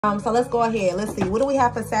So let's go ahead. Let's see. What do we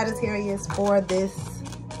have for Sagittarius for this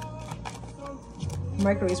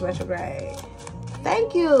Mercury's retrograde?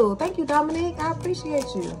 Thank you. Thank you, Dominique. I appreciate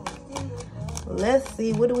you. Let's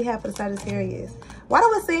see. What do we have for the Sagittarius? Why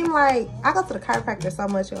do it seem like I go to the chiropractor so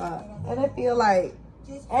much, y'all? And I feel like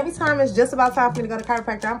every time it's just about time for me to go to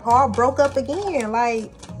chiropractor, I'm all broke up again.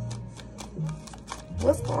 Like,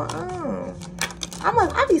 what's going on?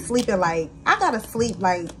 I be sleeping like, I gotta sleep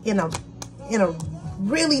like in a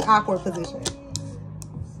really awkward position.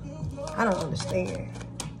 I don't understand.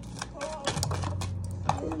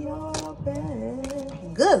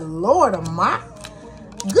 Good Lord Almighty.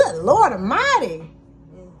 Good Lord Almighty.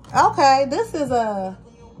 Okay, this is a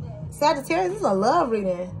Sagittarius. This is a love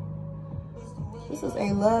reading. This is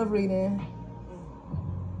a love reading.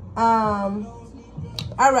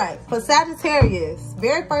 All right, for Sagittarius,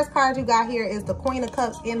 very first card you got here is the Queen of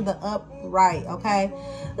Cups in the upright, okay?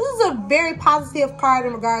 This is a very positive card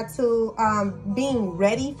in regard to being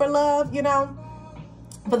ready for love, you know?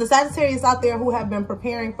 For the Sagittarius out there who have been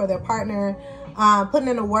preparing for their partner, putting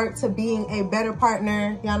in the work to being a better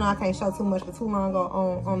partner. Y'all know I can't show too much for too long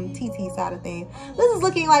on the TT side of things. This is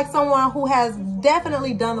looking like someone who has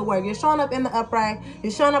definitely done the work. You're showing up in the upright.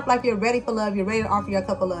 You're showing up like you're ready for love. You're ready to offer your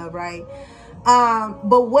cup of love, right?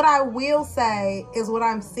 But what I will say is what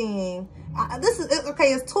I'm seeing. This is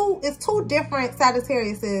okay. It's two different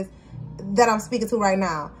Sagittariuses that I'm speaking to right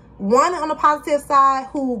now. One on the positive side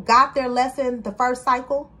who got their lesson the first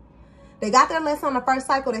cycle. They got their lesson on the first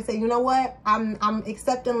cycle. They say, you know what? I'm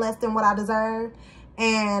accepting less than what I deserve,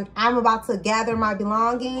 and I'm about to gather my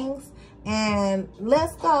belongings. And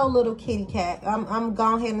let's go, little kitty cat. I'm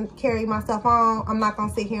going ahead and carry myself on. I'm not going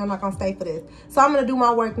to sit here. I'm not going to stay for this. So I'm going to do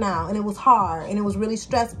my work now. And it was hard. And it was really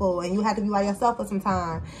stressful. And you had to be by yourself for some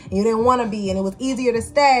time. And you didn't want to be. And it was easier to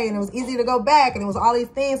stay. And it was easier to go back. And it was all these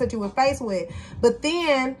things that you were faced with. But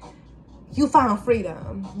then you found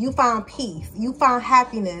freedom. You found peace. You found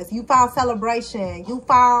happiness. You found celebration. You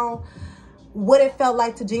found what it felt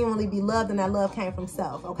like to genuinely be loved, and that love came from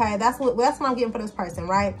self. Okay, that's what I'm getting for this person,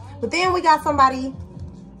 right? But then we got somebody,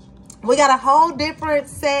 we got a whole different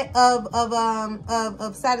set of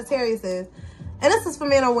Sagittariuses, and this is for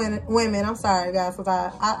men or women. I'm sorry, guys,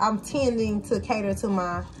 because I'm tending to cater to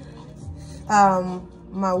my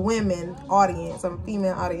my women audience, or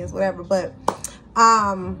female audience, whatever. But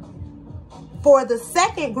for the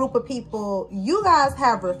second group of people, you guys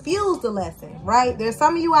have refused the lesson, right? There's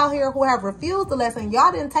some of you out here who have refused the lesson.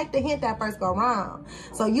 Y'all didn't take the hint that first go around.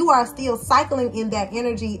 So you are still cycling in that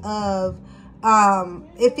energy of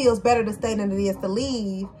it feels better to stay than it is to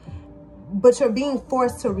leave, but you're being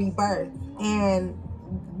forced to rebirth. And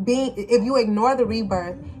if you ignore the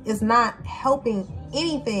rebirth, it's not helping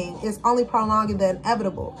anything. It's only prolonging the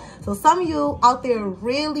inevitable. So some of you out there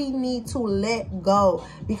really need to let go,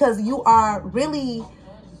 because you are really,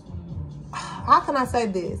 how can I say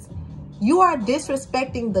this? You are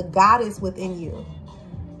disrespecting the goddess within you.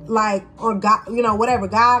 Like, or God, you know, whatever,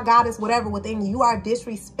 God, goddess, whatever within you. You are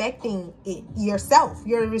disrespecting it yourself.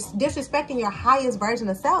 You're disrespecting your highest version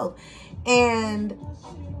of self. And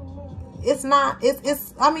it's not,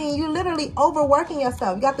 I mean, you're literally overworking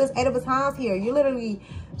yourself. You got this 8 of Batons here. You're literally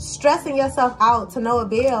stressing yourself out to no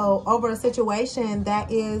avail over a situation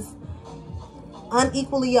that is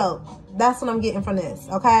unequally yoked. That's what I'm getting from this,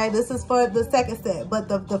 okay? This is for the second set. But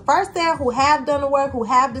the first set, who have done the work, who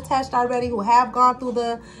have detached already, who have gone through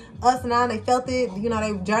the ups and downs, they felt it, you know,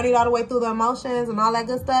 they've journeyed all the way through the emotions and all that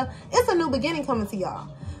good stuff. It's a new beginning coming to y'all.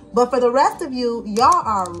 But for the rest of you,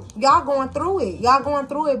 y'all going through it. Y'all going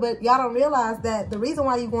through it, but y'all don't realize that the reason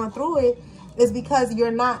why you're going through it is because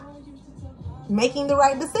you're not making the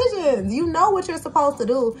right decisions. You know what you're supposed to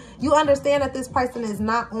do. You understand that this person is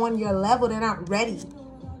not on your level. They're not ready.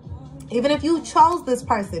 Even if you chose this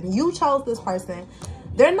person,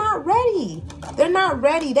 they're not ready. They're not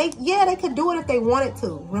ready. They could do it if they wanted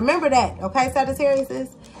to. Remember that, okay, Sagittarius?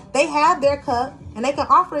 They have their cup, and they can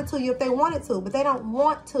offer it to you if they wanted to, but they don't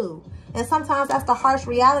want to. And sometimes that's the harsh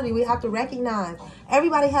reality we have to recognize.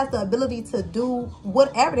 Everybody has the ability to do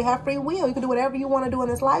whatever. They have free will. You can do whatever you want to do in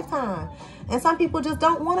this lifetime. And some people just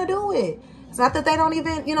don't want to do it. It's not that they don't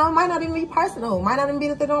even, you know, it might not even be personal. It might not even be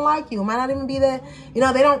that they don't like you. It might not even be that, you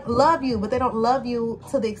know, they don't love you, but they don't love you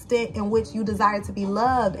to the extent in which you desire to be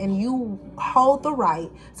loved. And you hold the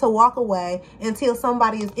right to walk away until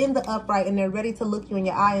somebody is in the upright and they're ready to look you in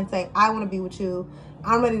your eye and say, I want to be with you.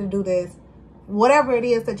 I'm ready to do this. Whatever it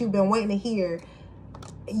is that you've been waiting to hear,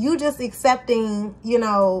 you just accepting, you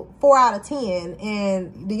know, 4 out of 10,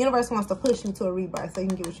 and the universe wants to push you to a rebirth so you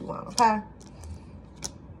can get what you want, okay?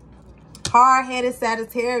 Hard-headed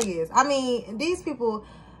Sagittarius. I mean, these people,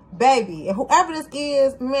 Baby, and whoever this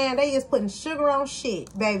is, man, they is putting sugar on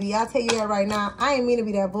shit, baby. I'll tell you that right now. I ain't mean to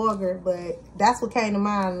be that vulgar, but that's what came to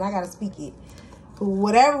mind, and I gotta speak it.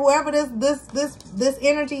 Whoever this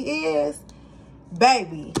energy is,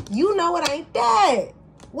 baby, you know it ain't that.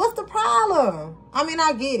 What's the problem? I mean,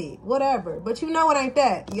 I get it, whatever, but you know it ain't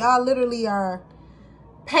that. Y'all literally are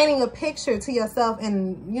painting a picture to yourself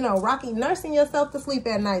and, you know, nursing yourself to sleep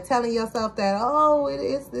at night, telling yourself that, oh, it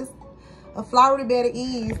is this a flowery bed of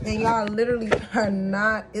ease, and y'all literally are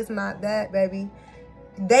not. It's not that, baby.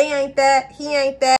 They ain't that. He ain't that.